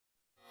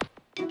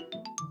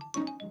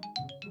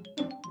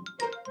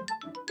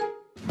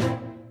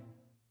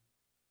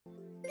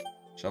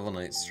Shovel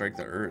Knight, strike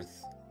the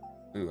earth.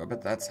 Ooh, I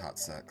bet that's hot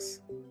sex.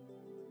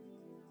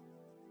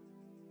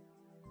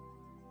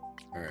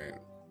 Alright.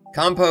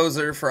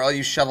 Composer for all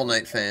you Shovel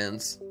Knight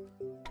fans.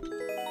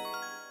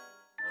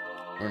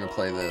 We're gonna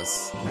play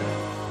this.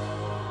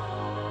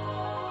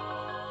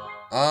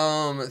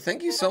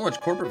 Thank you so much,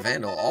 Corporate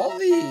Vandal.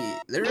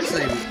 There's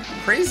a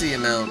crazy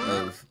amount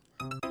of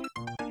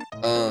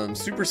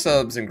super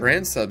subs and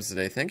grand subs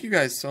today. Thank you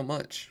guys so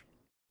much.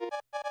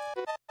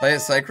 Play a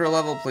Psychro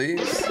level, please.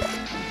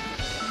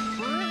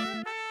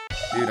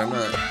 Dude, I'm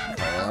not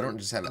Carl.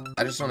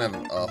 I just don't have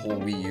a whole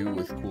Wii U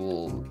with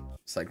cool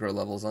Psychro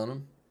levels on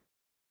them.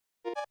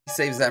 He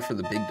saves that for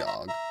the big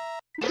dog.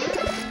 Oh,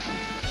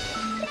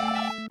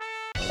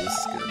 this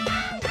is good.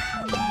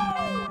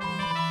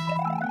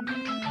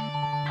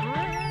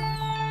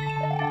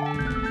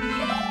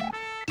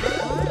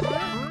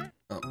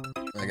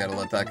 I gotta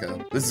let that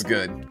go. This is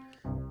good.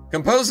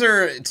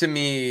 Composer, to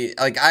me,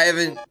 like,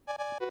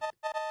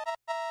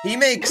 he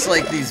makes,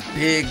 like, these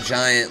big,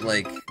 giant,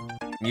 like,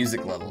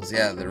 music levels.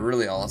 Yeah, they're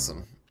really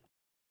awesome.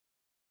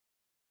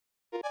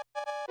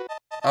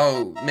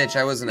 Oh, Mitch,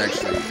 I wasn't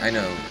actually, I knew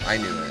it.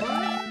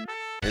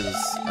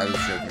 I was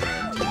joking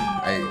around, too.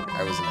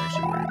 I wasn't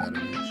actually worried about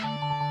it, Mitch.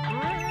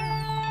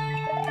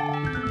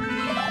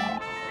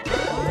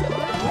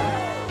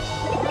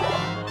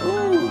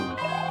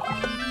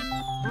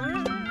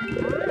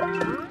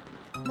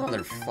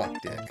 Motherfuck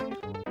dick.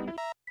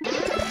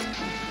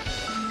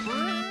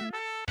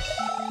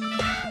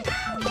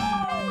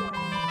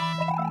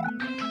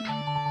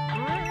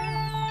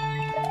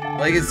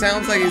 Like, it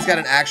sounds like he's got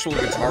an actual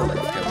guitar riff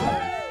going on.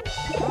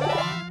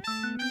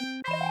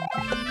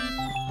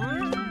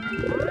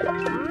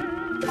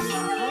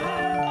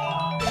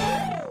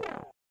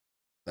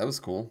 That was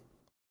cool.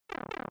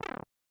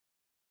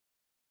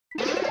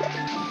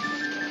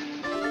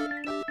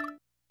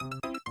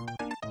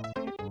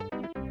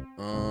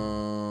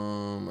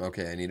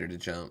 Okay, I need her to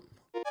jump.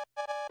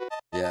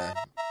 Yeah.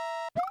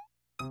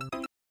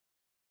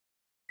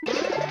 Oh,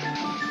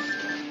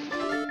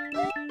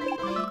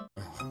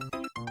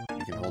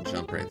 you can hold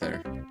jump right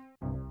there.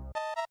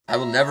 I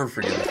will never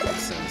forget the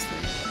Flintstones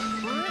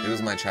thing. It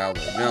was my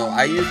childhood. No,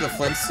 I use the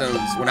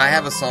Flintstones when I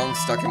have a song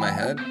stuck in my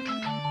head.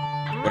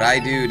 What I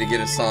do to get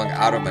a song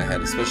out of my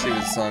head, especially if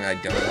it's a song I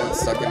don't want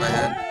stuck in my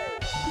head,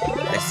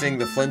 I sing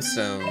the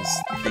Flintstones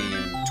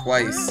theme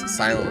twice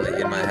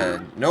silently in my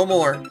head. No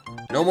more.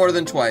 No more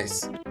than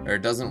twice, or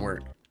it doesn't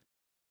work.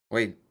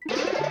 Wait,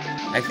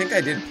 I think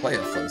I did play a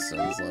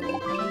Flintstones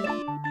level.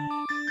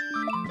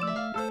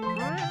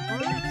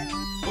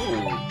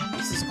 Ooh,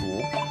 this is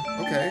cool.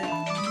 Okay,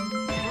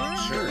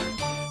 sure.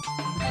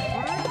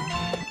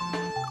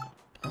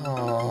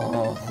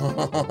 Oh,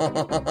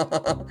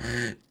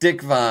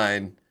 Dick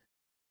Vine.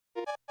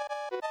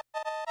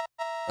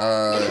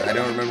 I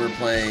don't remember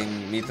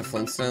playing Meet the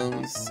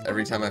Flintstones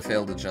every time I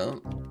failed to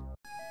jump.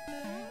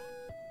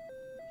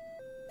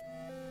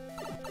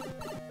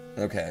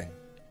 Okay.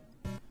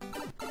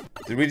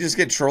 Did we just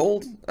get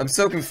trolled? I'm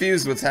so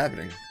confused what's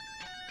happening.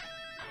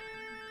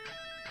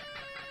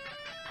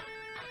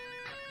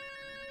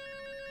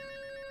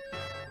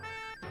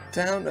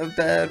 Town of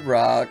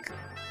Bedrock.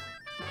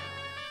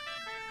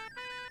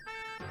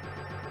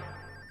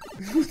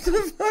 What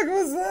the fuck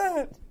was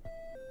that?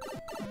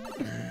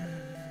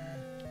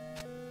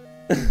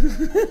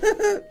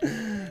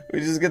 We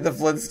just get the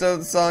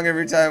Flintstones song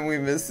every time we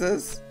miss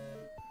this?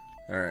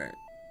 Alright.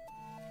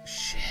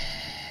 Shit.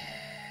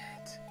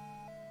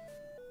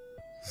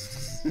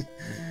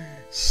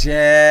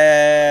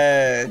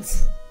 Shit.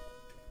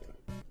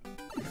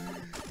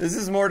 This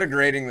is more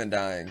degrading than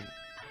dying.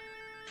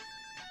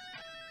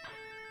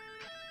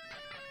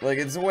 Like,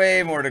 it's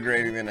way more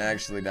degrading than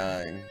actually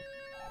dying.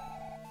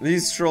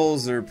 These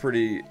trolls are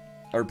pretty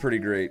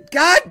great.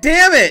 God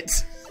damn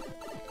it!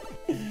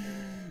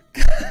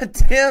 God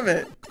damn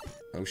it!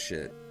 Oh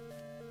shit.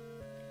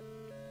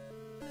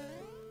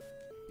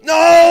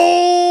 No!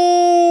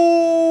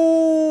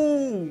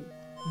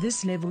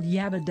 This level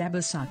yabba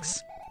dabba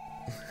sucks.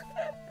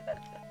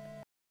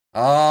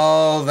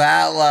 Oh,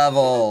 that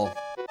level.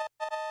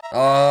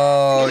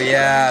 Oh,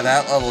 yeah,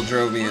 that level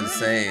drove me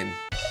insane.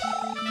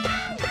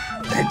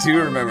 I do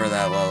remember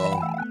that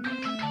level.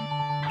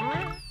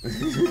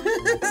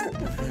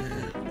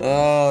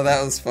 Oh,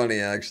 that was funny,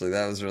 actually.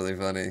 That was really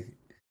funny.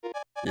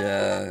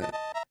 Yeah.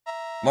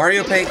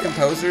 Mario Paint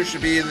Composer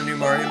should be in the new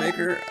Mario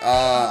Maker.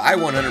 I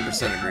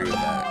 100% agree with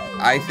that.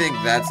 I think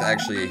that's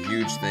actually a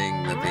huge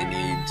thing that they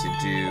need to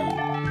do.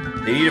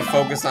 They need to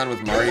focus on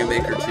with Mario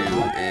Maker 2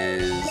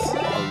 is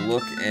the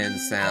look and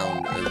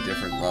sound of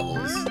different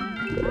levels.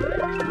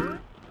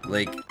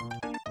 Like,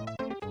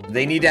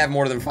 they need to have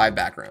more than 5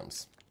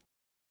 backgrounds.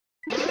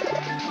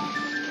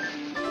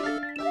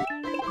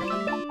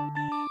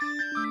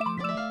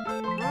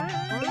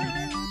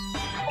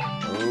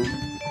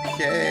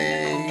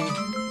 Okay.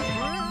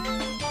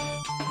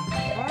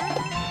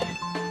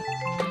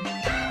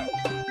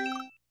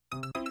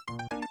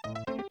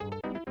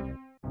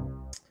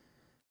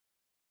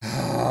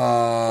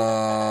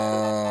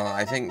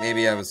 I think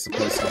maybe I was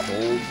supposed to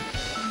hold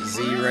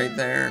Z right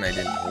there, and I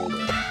didn't hold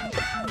it.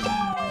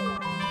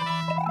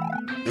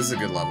 This is a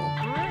good level.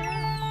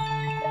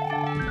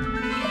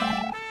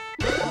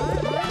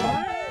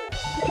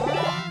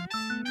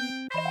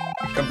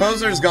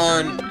 Composer's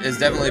Gone has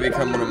definitely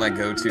become one of my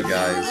go-to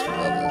guys for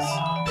levels.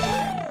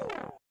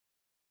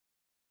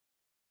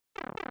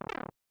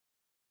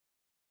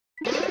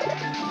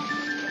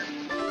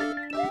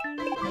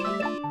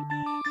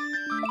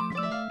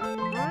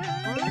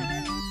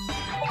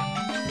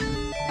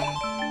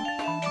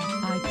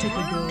 I took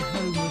a girl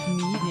home with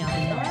me the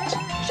other night.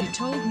 She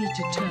told me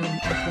to turn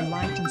off the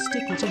light and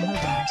stick it in her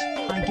butt.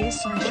 I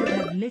guess I should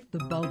have let the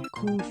bulb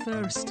cool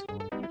first.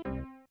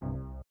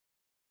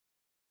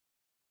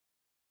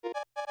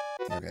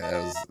 Okay,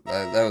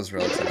 that was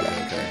relatively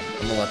okay.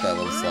 I'm gonna let that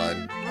one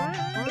slide.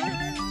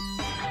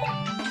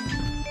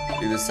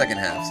 Dude, the second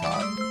half's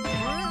hot.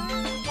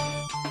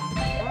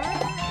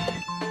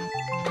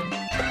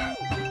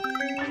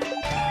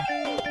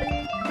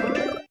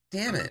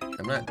 Damn it,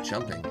 I'm not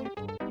jumping.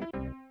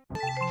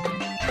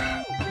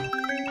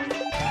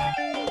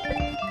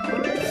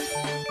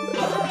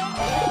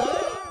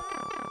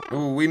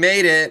 Ooh, we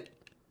made it.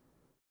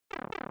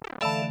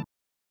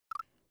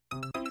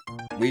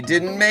 We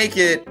didn't make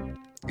it.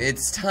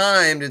 It's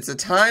timed. It's a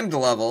timed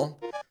level.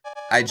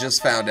 I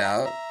just found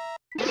out.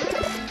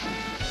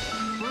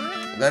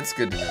 That's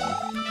good to know.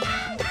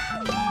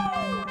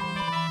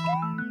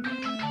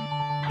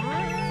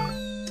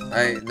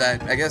 I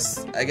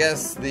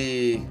guess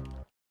the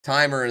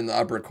timer in the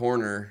upper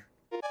corner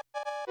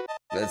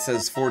that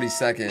says 40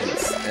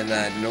 seconds and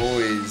that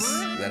noise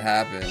that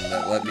happened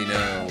that let me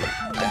know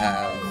I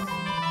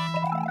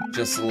have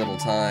just a little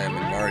time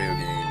in Mario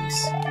games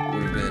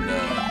would have been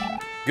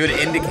good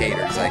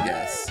indicators, I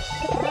guess,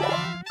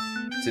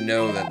 to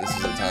know that this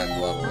is a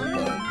timed level,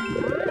 but...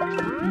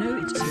 No,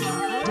 it's you.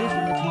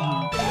 Definitely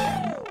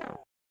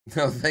you.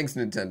 No, thanks,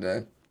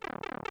 Nintendo.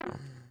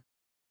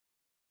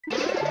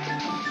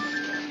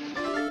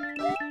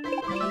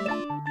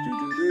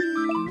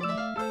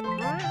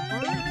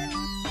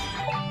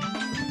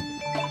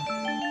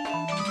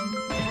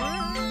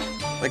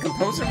 The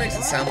composer makes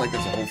it sound like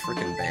there's a whole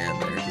freaking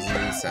band there. It doesn't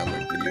even sound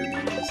like video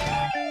game music.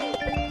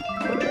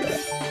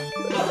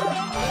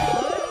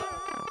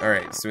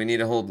 Alright, so we need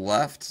to hold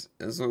left,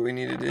 is what we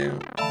need to do.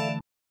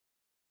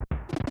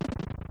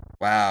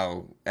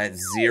 Wow, at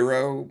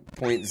 0.0?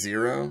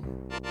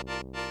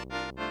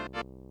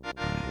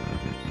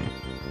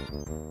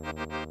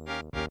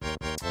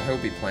 I hope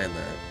he planned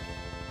that.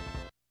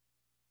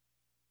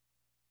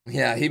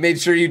 Yeah, he made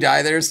sure you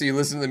die there so you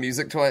listen to the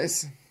music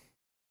twice.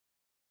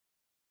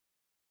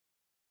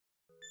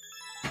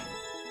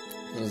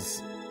 It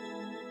was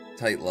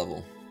tight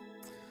level.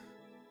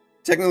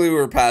 Technically, we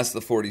were past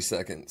the 40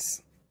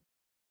 seconds.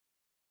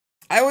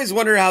 I always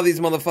wonder how these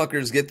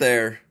motherfuckers get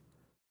there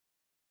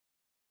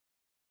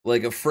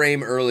like a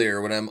frame earlier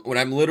when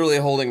I'm literally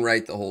holding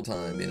right the whole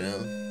time, you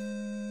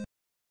know?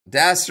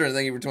 Daster,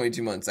 thank you for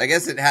 22 months. I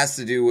guess it has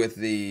to do with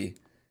the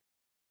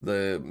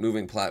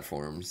moving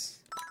platforms.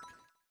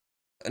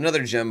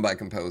 Another gem by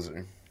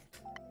composer.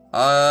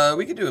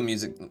 We could do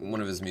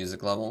one of his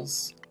music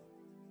levels.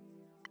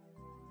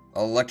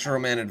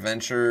 Electroman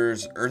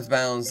Adventures,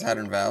 Earthbound,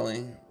 Saturn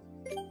Valley.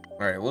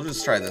 Alright, we'll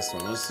just try this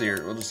one. We'll just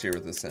hear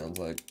what this sounds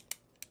like.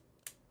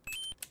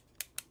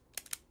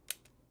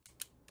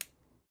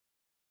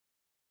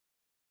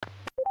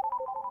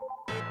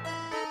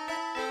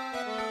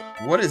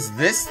 What is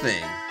this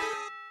thing?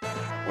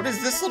 What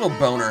is this little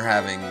boner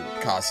having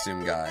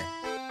costume guy?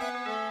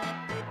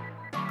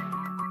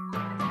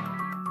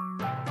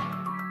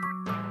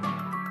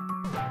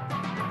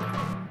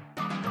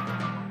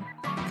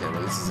 Okay,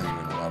 well this isn't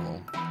even a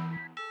level.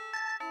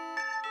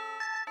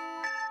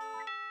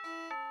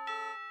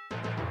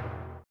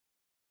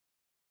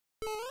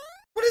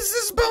 What is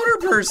this boner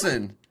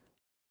person?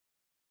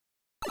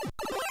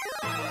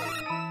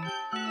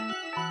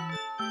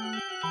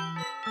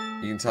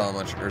 You can tell how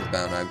much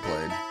Earthbound I've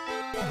played.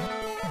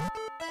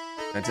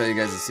 Can I tell you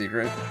guys a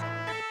secret?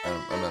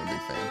 I'm not a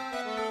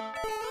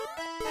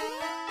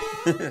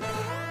big fan.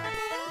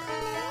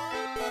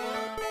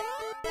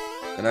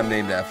 And I'm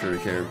named after a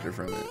character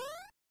from it.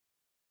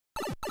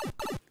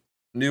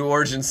 New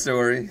origin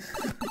story.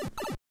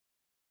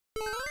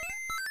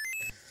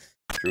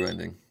 True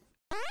ending.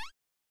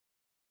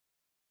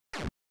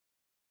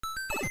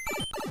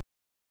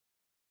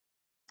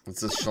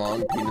 It's a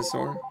schlong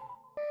penisaur?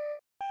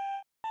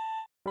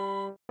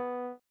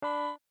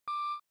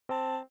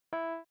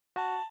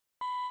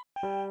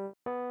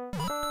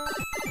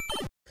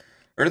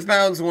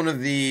 Earthbound's one of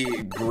the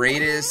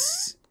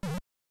greatest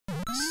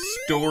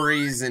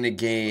stories in a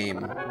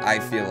game, I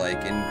feel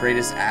like, and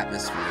greatest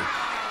atmosphere.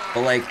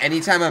 But like,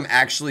 anytime I'm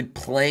actually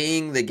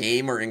playing the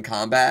game or in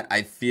combat,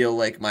 I feel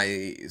like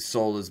my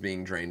soul is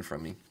being drained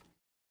from me.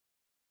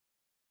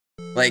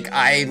 Like,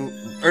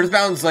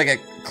 Earthbound's like a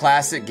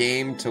classic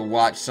game to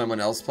watch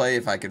someone else play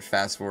if I could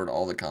fast forward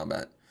all the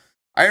combat.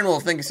 Iron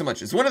Wolf, thank you so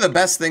much. It's one of the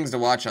best things to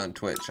watch on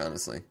Twitch,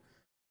 honestly.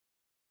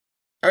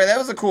 Alright, that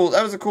was a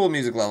cool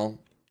music level.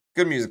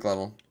 Good music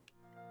level.